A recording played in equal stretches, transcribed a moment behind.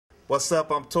What's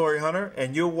up? I'm Torrey Hunter,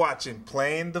 and you're watching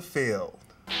Playing the Field.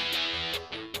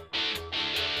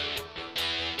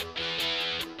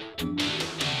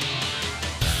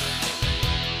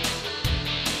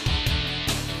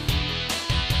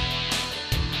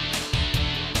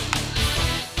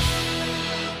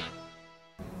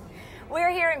 We're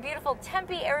here in beautiful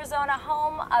Tempe, Arizona,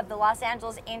 home of the Los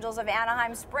Angeles Angels of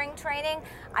Anaheim spring training.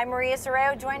 I'm Maria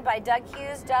Serrao, joined by Doug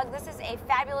Hughes. Doug, this is a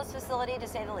fabulous facility, to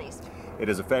say the least. It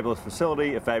is a fabulous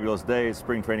facility, a fabulous day,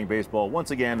 spring training baseball.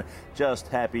 Once again, just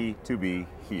happy to be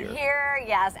here. Here,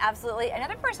 yes, absolutely.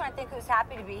 Another person I think who's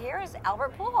happy to be here is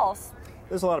Albert Pujols.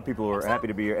 There's a lot of people who are happy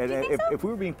to be here. And if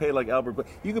we were being paid like Albert,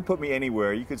 you could put me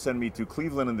anywhere. You could send me to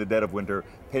Cleveland in the dead of winter,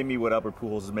 pay me what Albert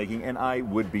Pujols is making, and I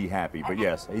would be happy. But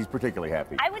yes, he's particularly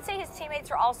happy. I would say his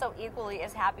teammates are also equally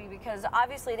as happy because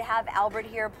obviously to have Albert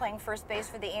here playing first base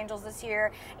for the Angels this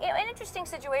year, an interesting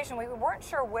situation. We weren't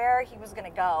sure where he was going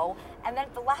to go, and then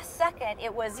at the last second,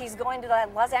 it was he's going to the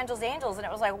Los Angeles Angels, and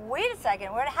it was like, wait a second,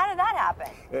 how did that happen?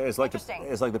 It's like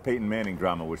the Peyton Manning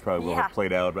drama, which probably will have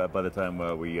played out by the time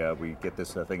we get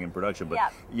this thing in production. But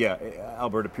yeah,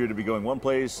 Albert appeared to be going one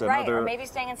place, another. Or maybe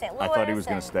staying in St. Louis. I thought he was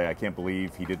going to stay. I can't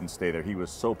believe he didn't stay there. He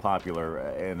was so popular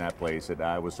in that place that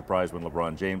I was surprised when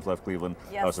LeBron James left Cleveland.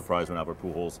 Yes. I was surprised when Albert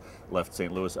Pujols left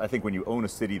St. Louis. I think when you own a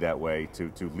city that way,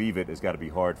 to leave it has got to be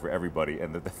hard for everybody,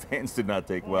 and that the fans did not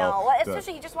take well. No,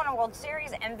 especially he just won a World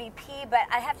Series MVP, but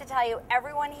I have to tell you,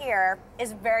 everyone here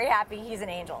is very happy he's an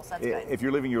Angel, so that's good. If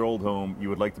you're leaving your old home, you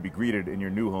would like to be greeted in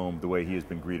your new home the way he has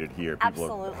been greeted here. People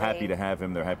Absolutely. are happy to have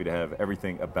him. They're happy to have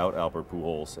everything about Albert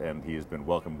Pujols, and he has been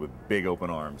welcomed with big open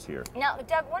arms here. Now,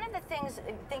 Doug, one of the things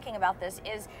thinking about this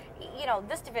is,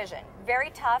 this division, very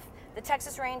tough. The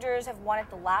Texas Rangers have won it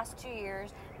the last 2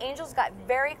 years. Angels got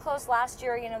very close last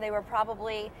year. They were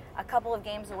probably a couple of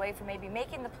games away from maybe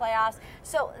making the playoffs.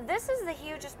 So this is the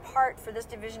hugest part for this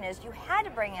division is you had to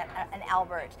bring in an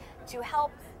Albert to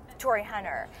help Torrey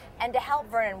Hunter and to help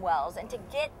Vernon Wells and to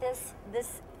get this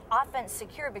offense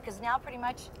secure, because now pretty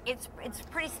much it's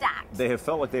pretty stacked. They have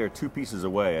felt like they are two pieces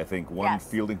away. I think one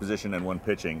fielding position and one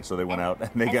pitching. So they went out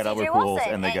and they got Albert Pujols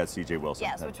and they got C.J. Wilson.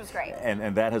 Yes, which was great.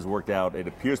 And that has worked out. It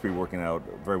appears to be working out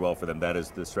very well for them. That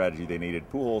is the strategy they needed.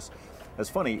 Pujols, it's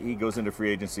funny, he goes into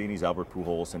free agency and he's Albert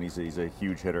Pujols and he's a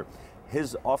huge hitter.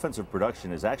 His offensive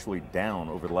production is actually down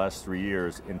over the last 3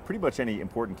 years in pretty much any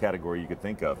important category you could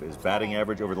think of. His batting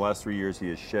average over the last 3 years, he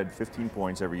has shed 15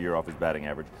 points every year off his batting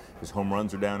average. His home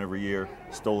runs are down every year,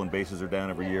 stolen bases are down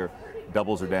every year,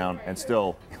 doubles are down, and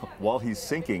still, while he's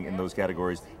sinking in those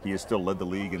categories, he has still led the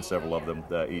league in several of them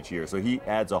each year. So he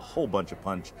adds a whole bunch of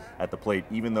punch at the plate,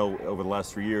 even though over the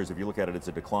last 3 years, if you look at it, it's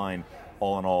a decline.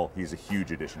 All in all, he's a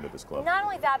huge addition to this club. Not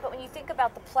only that, but when you think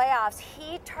about the playoffs,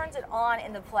 he turns it on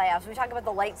in the playoffs. We talk about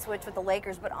the light switch with the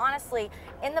Lakers, but honestly,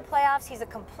 in the playoffs, he's a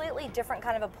completely different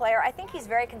kind of a player. I think he's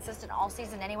very consistent all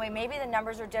season anyway. Maybe the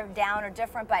numbers are down or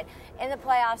different, but in the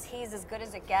playoffs, he's as good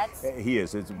as it gets. He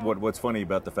is. What's funny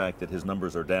about the fact that his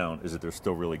numbers are down is that they're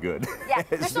still really good. Yeah,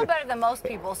 they're still better than most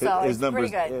people, so his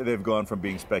numbers, pretty good. They've gone from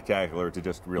being spectacular to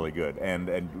just really good. And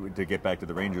to get back to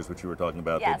the Rangers, which you were talking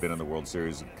about, they've been in the World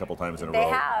Series a couple times in a row.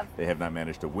 They have not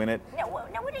managed to win it. Now,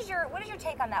 what is your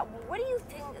take on that? What do you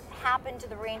think happened to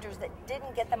the Rangers that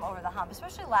didn't get them over the hump,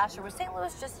 especially last year? Was St.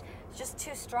 Louis just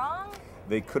too strong?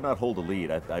 They could not hold a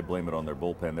lead. I blame it on their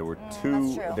bullpen.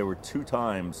 There were two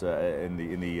times in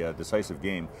the decisive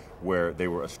game where they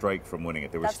were a strike from winning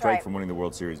it. They were a strike from winning the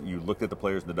World Series. You looked at the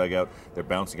players in the dugout; they're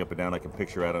bouncing up and down. I can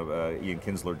picture out of Ian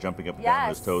Kinsler jumping up and down on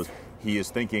his toes. He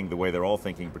is thinking the way they're all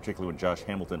thinking, particularly when Josh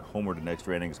Hamilton homered in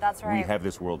extra innings. That's right. We have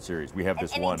this World Series. We have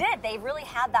this one. And he did. They really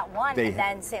had that one, and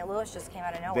then St. Louis just came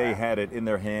out of nowhere. They had it in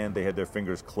their hand. They had their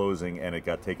fingers closing, and it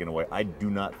got taken away. I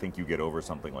do not think you get over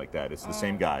something like that. It's the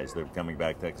same guys. They're coming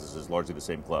back. Texas is largely the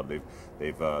same club.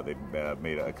 They've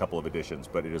made a couple of additions,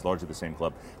 but it is largely the same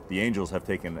club. The Angels have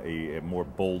taken a more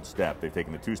bold step. They've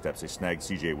taken the two steps. They snagged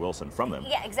C.J. Wilson from them.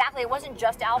 Yeah, exactly. It wasn't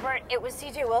just Albert. It was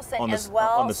C.J. Wilson as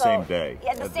well. On the same day.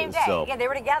 Yeah, the same day. Yeah, they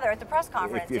were together at the press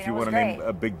conference. If you want to name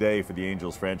a big day for the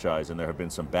Angels franchise, and there have been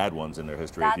some bad ones in their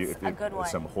history. That's a good one.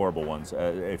 Some horrible ones.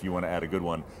 If you want to add a good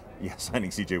one,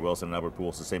 signing C.J. Wilson and Albert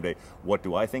Pujols the same day. What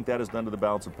do I think that has done to the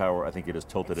balance of power? I think it has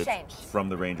tilted it from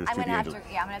the Rangers to the Angels. I'm going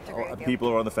to have to agree with you. People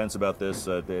are on the fence about this.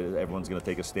 Everyone's going to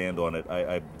take a stand on it.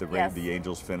 The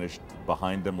Angels finished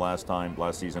behind them last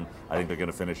season. I think they're going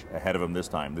to finish ahead of them this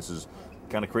time. This is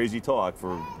kind of crazy talk,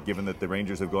 given that the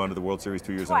Rangers have gone to the World Series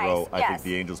 2 years in a row. I think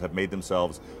the Angels have made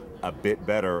themselves a bit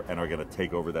better and are going to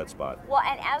take over that spot. Well,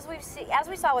 and as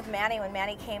we saw with Manny, when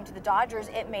Manny came to the Dodgers,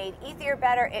 it made Ethier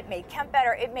better, it made Kemp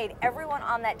better, it made everyone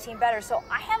on that team better. So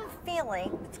I have a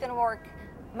feeling it's going to work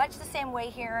much the same way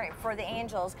here for the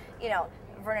Angels, you know,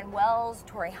 Vernon Wells,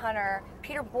 Torrey Hunter,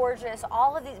 Peter Borges,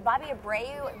 all of these, Bobby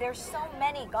Abreu, there's so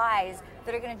many guys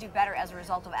that are going to do better as a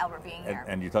result of Albert being here.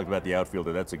 And you talked about the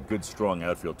outfielder. That's a good, strong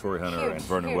outfield. Torrey Hunter and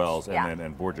Vernon Wells,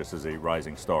 and Borges is a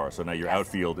rising star. So now your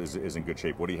outfield is in good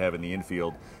shape. What do you have in the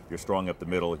infield? You're strong up the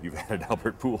middle. You've had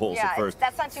Albert Pujols at first.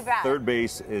 That's not too bad. Third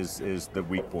base is the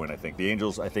weak point, I think. The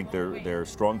Angels, I think their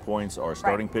strong points are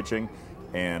starting pitching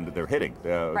and they're hitting.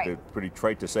 They're pretty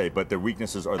trite to say, but their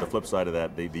weaknesses are the flip side of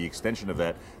that. The extension of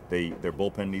that, their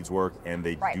bullpen needs work, and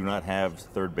they do not have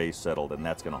third base settled, and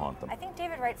that's going to haunt them. I think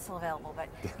David Wright's still available, but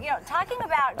you know, talking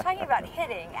about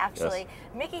hitting, actually,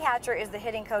 Mickey Hatcher is the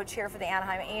hitting coach here for the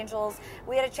Anaheim Angels.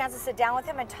 We had a chance to sit down with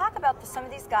him and talk about some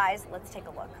of these guys. Let's take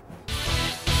a look.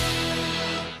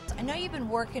 I know you've been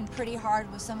working pretty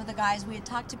hard with some of the guys. We had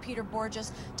talked to Peter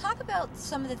Borges. Talk about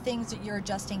some of the things that you're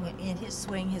adjusting in his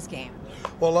swing, his game.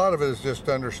 Well, a lot of it is just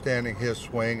understanding his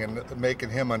swing and making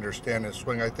him understand his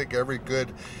swing. I think every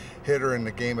good hitter in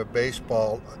the game of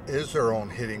baseball is their own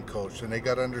hitting coach, and they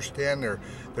got to understand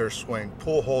their swing.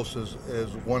 Pujols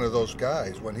is one of those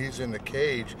guys. When he's in the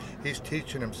cage, he's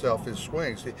teaching himself his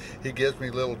swings. He gives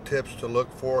me little tips to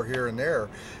look for here and there,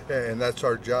 and that's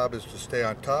our job, is to stay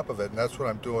on top of it. And that's what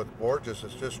I'm doing with Borges,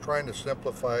 is just trying to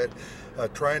simplify it,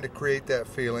 trying to create that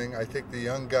feeling. I think the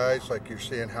young guys, like you're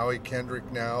seeing Howie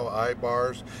Kendrick now,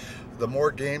 Ibars, the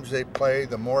more games they play,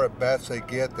 the more at-bats they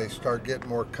get, they start getting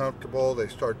more comfortable, they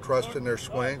start trusting their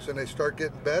swings, and they start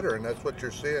getting better, and that's what you're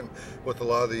seeing with a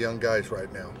lot of the young guys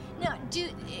right now. Now,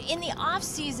 in the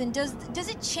off-season, does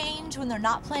it change when they're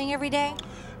not playing every day?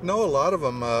 No, a lot of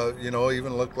them, you know,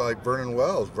 even look like Vernon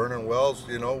Wells. Vernon Wells,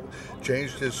 you know,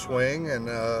 changed his swing, and,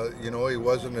 you know, he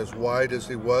wasn't as wide as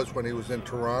he was when he was in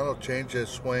Toronto, changed his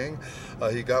swing.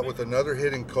 He got with another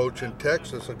hitting coach in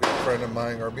Texas, a good friend of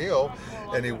mine, Armil,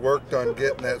 and he worked on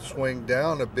getting that swing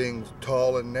down of being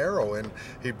tall and narrow, and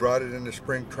he brought it into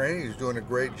spring training. He's doing a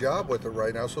great job with it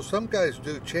right now. So some guys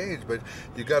do change, but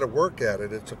you got to work at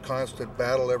it. It's a constant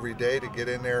battle every day to get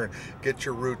in there and get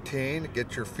your routine,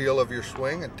 get your feel of your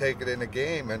swing, and take it in a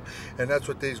game, and that's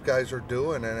what these guys are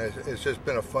doing, and it's just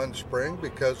been a fun spring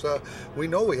because we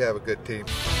know we have a good team.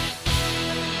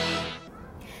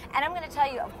 And I'm going to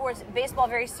tell you, of course, baseball,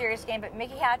 very serious game, but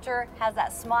Mickey Hatcher has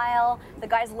that smile. The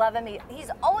guys love him.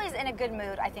 He's always in a good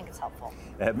mood. I think it's helpful.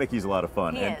 Mickey's a lot of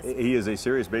fun. He is a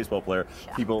serious baseball player.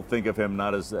 Yeah. People think of him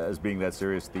not as being that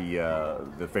serious.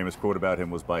 The famous quote about him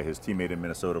was by his teammate in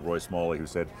Minnesota, Roy Smalley, who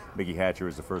said, Mickey Hatcher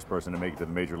is the first person to make it to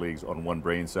the major leagues on one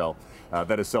brain cell.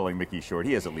 That is selling Mickey short.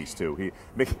 He has at least two.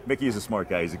 Mickey is a smart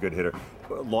guy. He's a good hitter.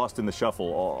 Lost in the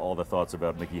shuffle, all the thoughts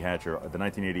about Mickey Hatcher. The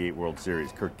 1988 World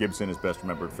Series. Kirk Gibson is best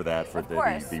remembered for that, for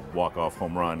the walk-off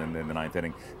home run in the ninth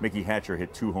inning. Mickey Hatcher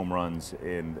hit 2 home runs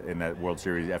in that World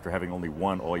Series after having only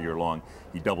 1 all year long.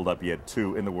 He doubled up. He had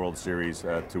 2 in the World Series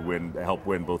to help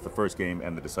win both the first game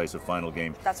and the decisive final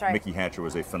game. That's right. Mickey Hatcher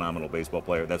was a phenomenal baseball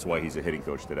player. That's why he's a hitting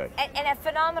coach today. And a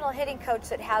phenomenal hitting coach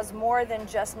that has more than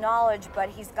just knowledge, but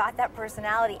he's got that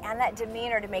personality and that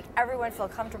demeanor to make everyone feel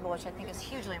comfortable, which I think is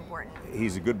hugely important.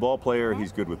 He's a good ball player.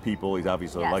 He's good with people. He's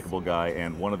obviously a likable guy,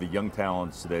 and one of the young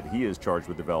talents that he is charged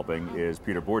with developing is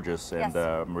Peter Borges. And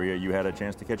Maria, you had a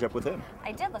chance to catch up with him.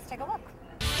 I did. Let's take a look.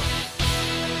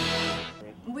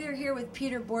 We are here with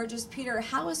Peter Borges. Peter,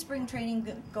 how is spring training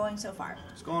going so far?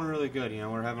 It's going really good. You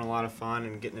know, we're having a lot of fun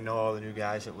and getting to know all the new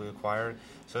guys that we acquired.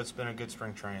 So it's been a good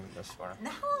spring training thus far.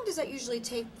 Now, how long does that usually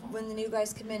take when the new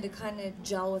guys come in to kind of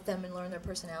gel with them and learn their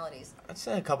personalities? I'd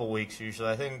say a couple weeks usually.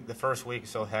 I think the first week is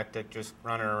so hectic, just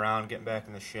running around, getting back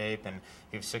into shape, and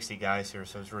you have 60 guys here,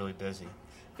 so it's really busy.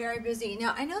 Very busy.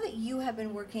 Now, I know that you have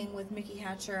been working with Mickey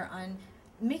Hatcher on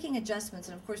making adjustments,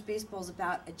 and of course baseball is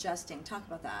about adjusting. Talk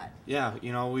about that. Yeah,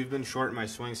 you know, we've been shorting my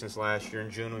swing since last year.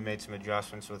 In June we made some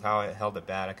adjustments with how I held the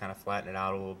bat. I kind of flattened it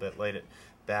out a little bit, laid it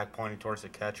back pointing towards the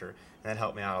catcher, and that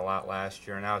helped me out a lot last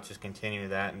year. And now it's just continuing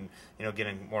that and, you know,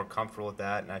 getting more comfortable with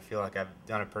that, and I feel like I've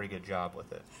done a pretty good job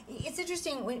with it. It's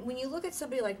interesting when you look at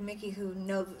somebody like Mickey who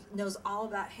knows all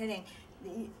about hitting.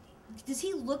 Does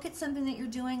he look at something that you're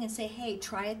doing and say, hey,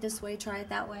 try it this way, try it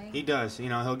that way? He does. You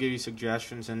know, he'll give you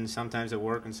suggestions, and sometimes they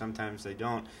work and sometimes they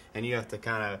don't. And you have to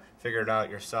kind of figure it out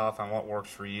yourself on what works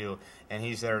for you. And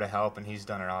he's there to help, and he's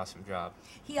done an awesome job.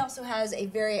 He also has a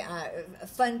very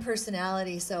fun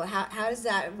personality, so how does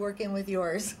that work in with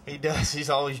yours? He does. He's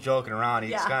always joking around.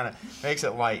 He kind of makes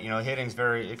it light. You know, hitting's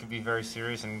it can be very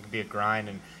serious and it can be a grind,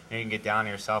 and you can get down on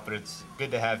yourself, but it's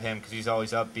good to have him because he's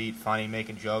always upbeat, funny,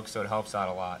 making jokes, so it helps out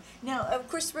a lot. Now, of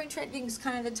course, spring training is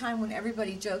kind of the time when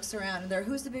everybody jokes around.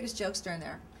 Who's the biggest jokester in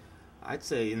there? I'd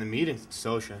say in the meetings, it's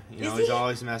Sosha. You know, he's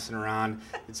always messing around.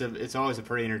 It's always a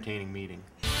pretty entertaining meeting.